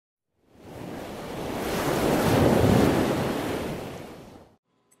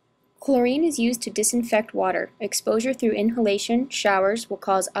Chlorine is used to disinfect water. Exposure through inhalation, showers, will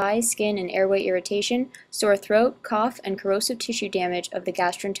cause eye, skin, and airway irritation, sore throat, cough, and corrosive tissue damage of the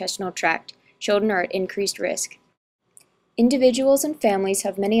gastrointestinal tract. Children are at increased risk. Individuals and families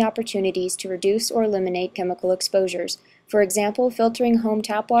have many opportunities to reduce or eliminate chemical exposures. For example, filtering home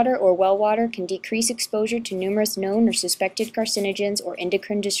tap water or well water can decrease exposure to numerous known or suspected carcinogens or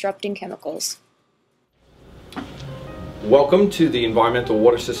endocrine-disrupting chemicals. Welcome to the Environmental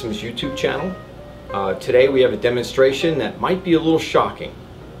Water Systems YouTube channel. Today we have a demonstration that might be a little shocking,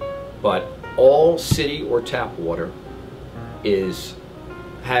 but all city or tap water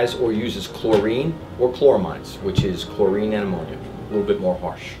has or uses chlorine or chloramines, which is chlorine and ammonia, a little bit more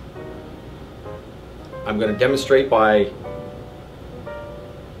harsh. I'm going to demonstrate by,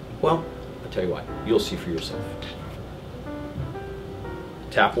 well, I'll tell you what, you'll see for yourself.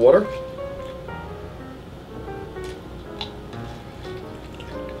 Tap water.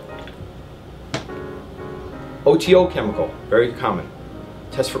 OTO chemical, very common.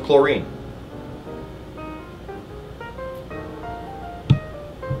 Test for chlorine.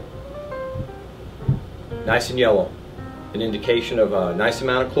 Nice and yellow, an indication of a nice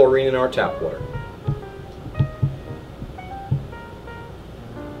amount of chlorine in our tap water.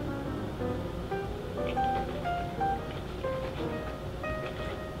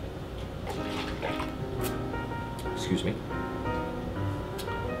 Excuse me.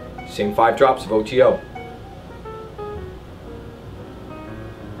 Same 5 drops of OTO.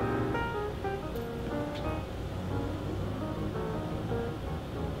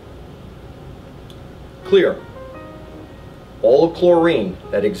 Clear. All the chlorine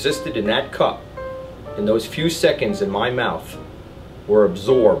that existed in that cup in those few seconds in my mouth were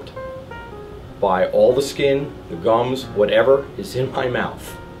absorbed by all the skin, the gums, whatever is in my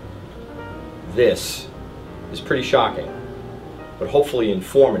mouth. This is pretty shocking, but hopefully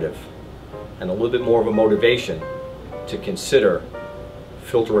informative and a little bit more of a motivation to consider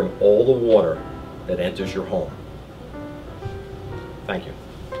filtering all the water that enters your home. Thank you.